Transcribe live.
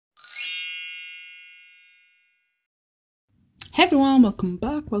Hey everyone, welcome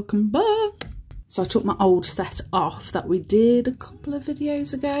back. So I took my old set off that we did a couple of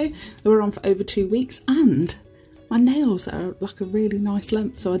videos ago. They were on for over 2 weeks and my nails are like a really nice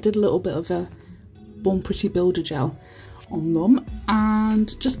length, so I did a little bit of a Born Pretty builder gel on them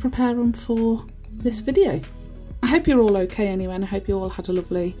and just prepare them for this video. I hope you're all okay anyway, and I hope you all had a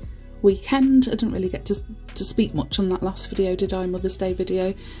lovely weekend. I didn't really get to speak much on that last video, did I? Mother's Day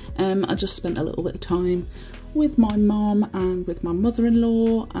video. I just spent a little bit of time with my mum and with my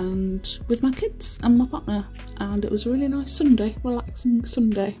mother-in-law and with my kids and my partner, and it was a really nice Sunday, relaxing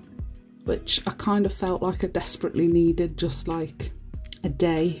Sunday, which I kind of felt like I desperately needed, just like a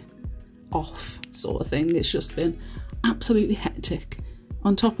day off sort of thing. It's just been absolutely hectic,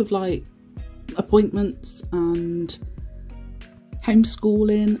 on top of like appointments and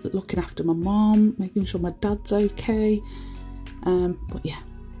homeschooling, looking after my mum, making sure my dad's okay, but yeah,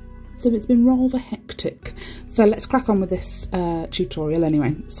 so it's been rather hectic. So let's crack on with this tutorial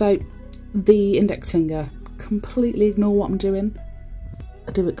anyway. So the index finger, completely ignore what I'm doing,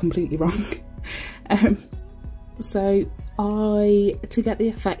 I do it completely wrong. So to get the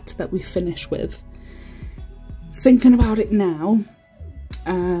effect that we finish with, thinking about it now,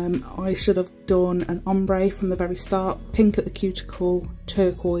 I should have done an ombre from the very start, pink at the cuticle,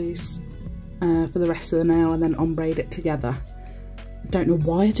 turquoise for the rest of the nail, and then ombre'd it together. I don't know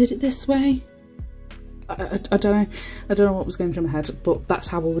why I did it this way. I don't know what was going through my head, but that's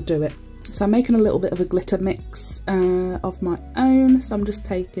how I would do it. So I'm making a little bit of a glitter mix of my own. So I'm just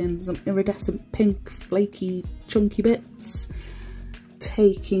taking some iridescent pink flaky chunky bits,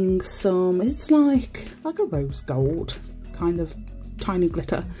 taking some, it's like a rose gold kind of tiny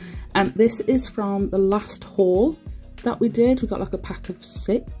glitter. This is from the last haul that we did. We got like a pack of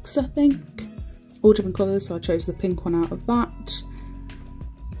 6, I think, all different colours, so I chose the pink one out of that.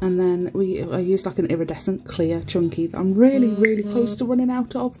 And then I used like an iridescent clear chunky that I'm really close to running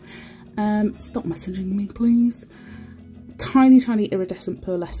out of. Stop messaging me, please. Tiny iridescent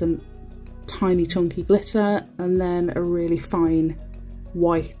pearlescent tiny chunky glitter, and then a really fine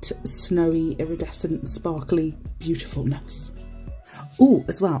white snowy iridescent sparkly beautifulness. Oh,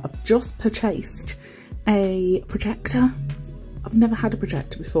 as well, I've just purchased a projector. I've never had a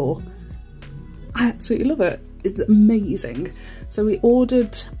projector before. I absolutely love it. It's amazing. So we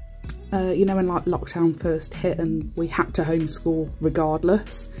ordered, you know, when like lockdown first hit and we had to homeschool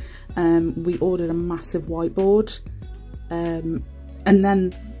regardless, we ordered a massive whiteboard, and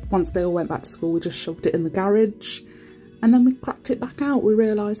then once they all went back to school, we just shoved it in the garage, and then we cracked it back out. We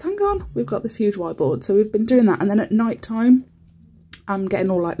realised, hang on, we've got this huge whiteboard. So we've been doing that, and then at night time, I'm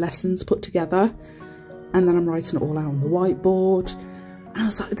getting all like lessons put together, and then I'm writing it all out on the whiteboard. And I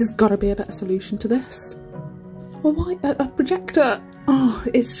was like, there's got to be a better solution to this. Well, why a projector? Oh,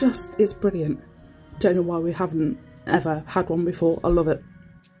 it's brilliant. Don't know why we haven't ever had one before. I love it.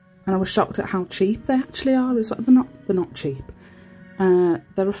 And I was shocked at how cheap they actually are. It's like, they're not cheap. They're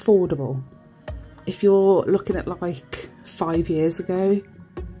affordable. If you're looking at like 5 years ago,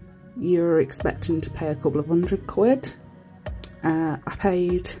 you're expecting to pay a couple of £100. I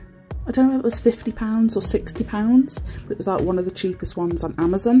paid, I don't know if it was £50 or £60, but it was like one of the cheapest ones on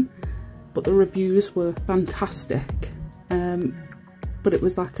Amazon, but the reviews were fantastic. But it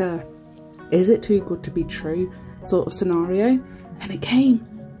was like a, is it too good to be true sort of scenario, and it came,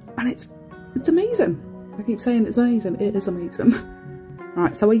 and it's amazing. I keep saying it's amazing. It is amazing.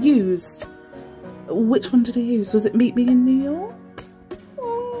 Right, so I used, which one did I use? Was it Meet Me in New York?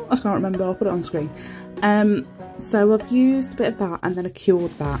 Oh, I can't remember. I'll put it on screen. So I've used a bit of that and then I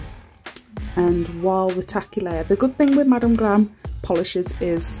cured that. And while the tacky layer, the good thing with Madame Glam polishes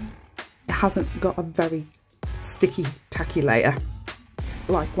is it hasn't got a very sticky tacky layer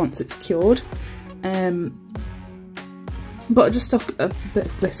like once it's cured. But I just stuck a bit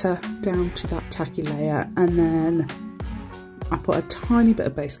of glitter down to that tacky layer, and then I put a tiny bit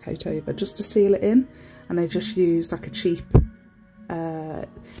of base coat over just to seal it in, and I just used like a cheap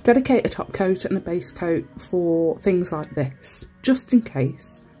dedicate a top coat and a base coat for things like this, just in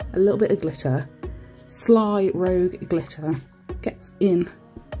case a little bit of glitter, sly rogue glitter, gets in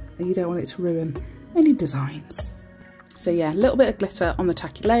and you don't want it to ruin any designs. So yeah, a little bit of glitter on the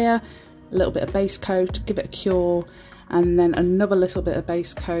tacky layer, a little bit of base coat, give it a cure, and then another little bit of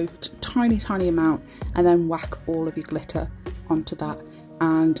base coat, tiny amount, and then whack all of your glitter onto that.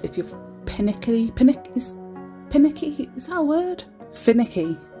 And if you're finicky, is that a word?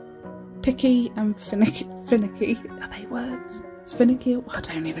 Finicky. Picky and finicky, are they words? It's finicky, I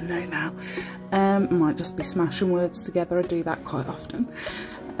don't even know now. Might just be smashing words together, I do that quite often.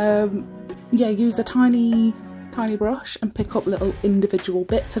 Yeah, use a tiny tiny brush and pick up little individual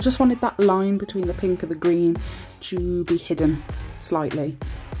bits. I just wanted that line between the pink and the green to be hidden slightly.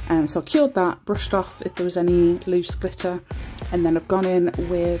 So I cured that, brushed off if there was any loose glitter, and then I've gone in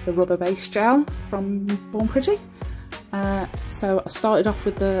with the rubber base gel from Born Pretty. So I started off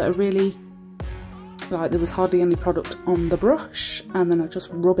with a really, like, there was hardly any product on the brush, and then I just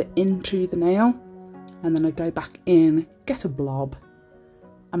rub it into the nail, and then I go back in, get a blob,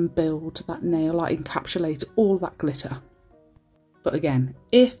 and build that nail, like encapsulate all that glitter. But again,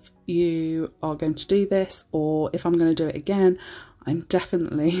 if you are going to do this, or if I'm going to do it again, I'm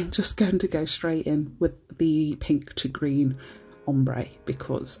definitely just going to go straight in with the pink to green ombre,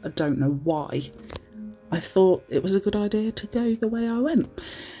 because I don't know why I thought it was a good idea to go the way I went.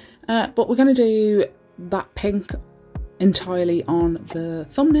 But we're going to do that pink entirely on the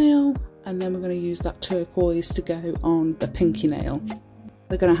thumbnail, and then we're going to use that turquoise to go on the pinky nail.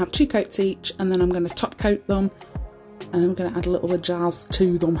 They're going to have 2 coats each, and then I'm going to top coat them, and then we're going to add a little bit of jazz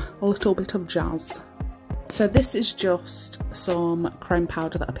to them, a little bit of jazz. So this is just some chrome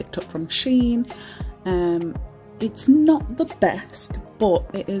powder that I picked up from Shein. It's not the best, but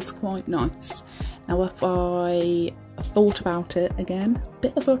it is quite nice. Now, if I thought about it again,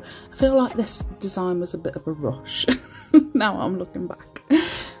 I feel like this design was a bit of a rush. Now I'm looking back.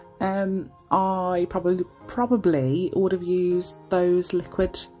 I probably would have used those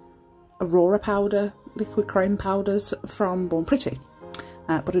liquid Aurora powder, liquid chrome powders from Born Pretty,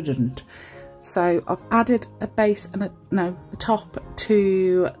 but I didn't. So I've added a base and a top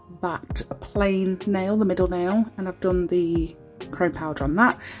to that plain nail, the middle nail, and I've done the chrome powder on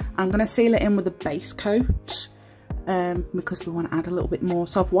that. I'm going to seal it in with a base coat because we want to add a little bit more.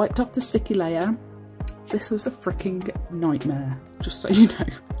 So I've wiped off the sticky layer. This was a freaking nightmare, just so you know.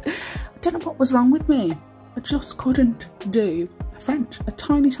 I don't know what was wrong with me. I just couldn't do a French, a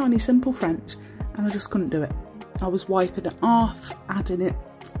tiny, tiny, simple French, and I just couldn't do it. I was wiping it off, adding it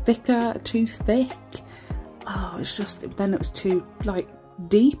thicker, too thick. Oh, it's just, then it was too, like,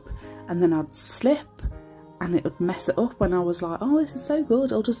 deep, and then I'd slip, and it would mess it up when I was like, oh, this is so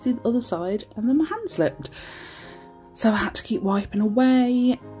good, I'll just do the other side, and then my hand slipped. So I had to keep wiping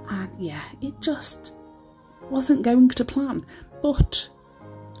away, and yeah, it just wasn't going to plan, but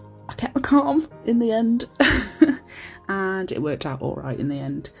I kept my calm in the end, and it worked out all right in the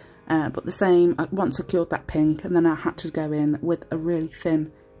end. But the same, once I cured that pink, and then I had to go in with a really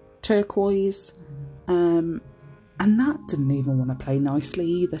thin turquoise, and that didn't even want to play nicely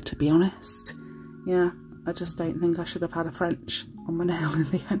either, to be honest. Yeah, I just don't think I should have had a French on my nail in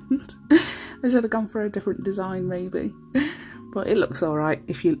the end. I should have gone for a different design maybe, but it looks all right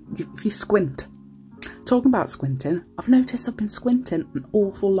if you squint. Talking about squinting, I've noticed I've been squinting an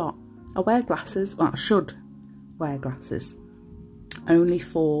awful lot. I wear glasses, well, I should wear glasses, only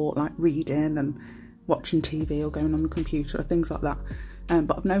for like reading and watching TV or going on the computer or things like that.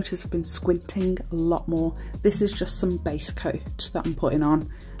 But I've noticed I've been squinting a lot more. This is just some base coat that I'm putting on,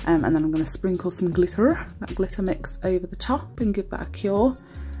 and then I'm going to sprinkle some glitter, that glitter mix over the top, and give that a cure.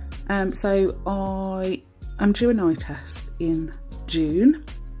 So I'm due an eye test in June,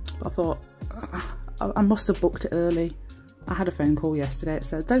 but I thought I must have booked it early. I had a phone call yesterday. It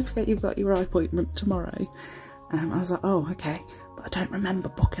said, don't forget you've got your eye appointment tomorrow. I was like, oh, okay, but I don't remember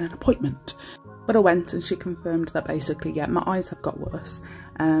booking an appointment. But I went, and she confirmed that basically, yeah, my eyes have got worse.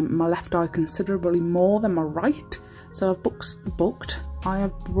 My left eye considerably more than my right. So I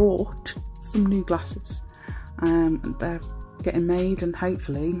have brought some new glasses. They're getting made, and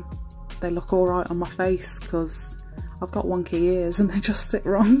hopefully they look all right on my face, because I've got wonky ears and they just sit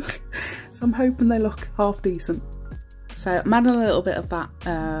wrong. So I'm hoping they look half decent. So I'm adding a little bit of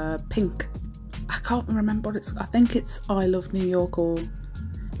that pink. I can't remember what it's, I think it's I Love New York, or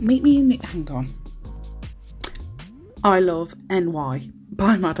Meet Me in, hang on. I Love NY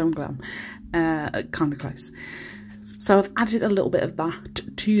by Madame Glam. Kind of close. So I've added a little bit of that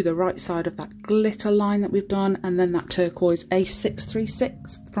to the right side of that glitter line that we've done, and then that turquoise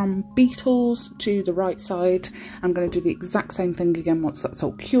A636 from Beetles to the right side. I'm going to do the exact same thing again once that's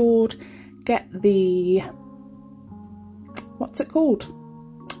all cured. Get the, what's it called?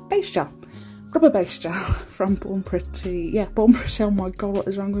 Base gel. Rubber base gel from Born Pretty. Yeah, Born Pretty. Oh my god, what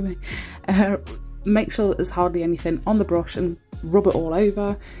is wrong with me? Make sure that there's hardly anything on the brush and rub it all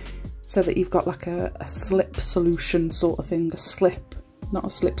over, so that you've got like a slip solution sort of thing. A slip, not a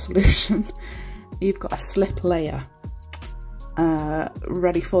slip solution. You've got a slip layer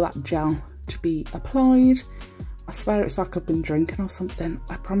ready for that gel to be applied. I swear it's like I've been drinking or something.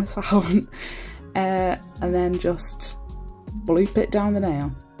 I promise I haven't. And then just bloop it down the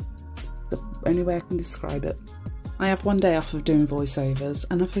nail. It's the only way I can describe it. I have one day off of doing voiceovers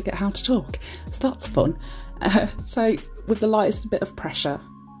and I forget how to talk, so that's fun. So with the lightest bit of pressure,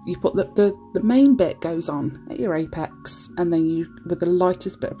 you put the main bit goes on at your apex, and then you, with the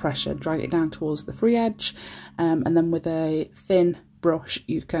lightest bit of pressure, drag it down towards the free edge, and then with a thin brush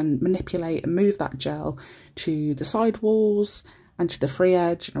you can manipulate and move that gel to the side walls and to the free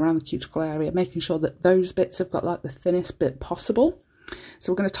edge and around the cuticle area, making sure that those bits have got like the thinnest bit possible.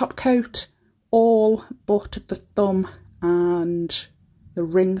 So we're going to top coat all but the thumb and the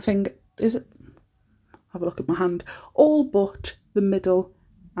ring finger, is it? Have a look at my hand. All but the middle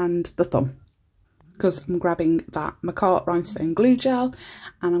and the thumb, because I'm grabbing that McCart Rhinestone glue gel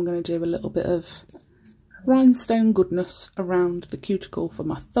and I'm going to do a little bit of rhinestone goodness around the cuticle for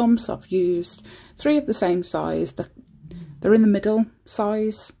my thumb. So I've used 3 of the same size. They're in the middle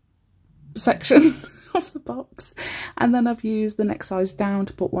size section of the box, and then I've used the next size down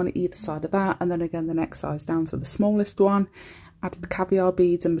to put one at either side of that, and then again the next size down to the smallest one. Added the caviar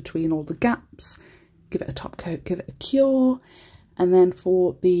beads in between all the gaps, give it a top coat, give it a cure. And then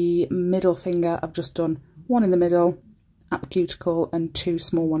for the middle finger, I've just done one in the middle at the cuticle and 2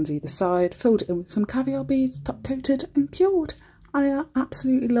 small ones either side, filled it in with some caviar beads, top coated and cured. I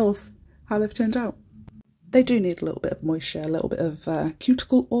absolutely love how they've turned out. They do need a little bit of moisture, a little bit of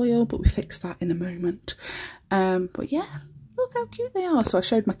cuticle oil, but we fix that in a moment. But yeah, look how cute they are. So I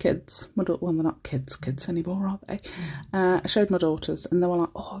showed my kids, well, they're not kids anymore, are they? I showed my daughters and they were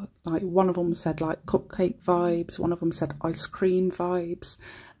like, oh, like one of them said like cupcake vibes, one of them said ice cream vibes,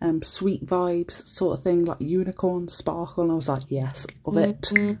 sweet vibes sort of thing, like unicorn sparkle, and I was like, yes, love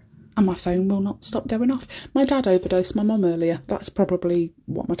it. And my phone will not stop going off. My dad overdosed my mum earlier. That's probably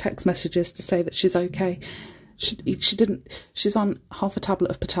what my text message is, to say that she's okay. She's on half a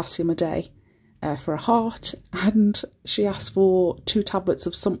tablet of potassium a day for a heart, and she asked for 2 tablets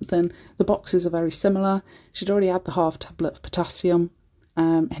of something. The boxes are very similar. She'd already had the half tablet of potassium,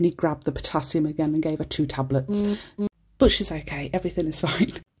 and he grabbed the potassium again and gave her 2 tablets. But she's okay, everything is fine.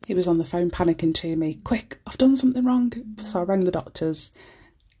 He was on the phone panicking to me, quick, I've done something wrong. So I rang the doctors,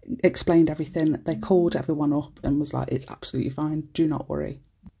 explained everything. They called everyone up and was like, it's absolutely fine, do not worry.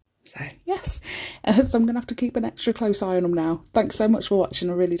 So yes, so I'm gonna have to keep an extra close eye on them now. Thanks so much for watching.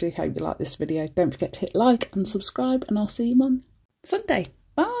 I really do hope you like this video. Don't forget to hit like and subscribe, and I'll see you on Sunday.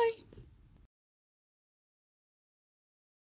 Bye.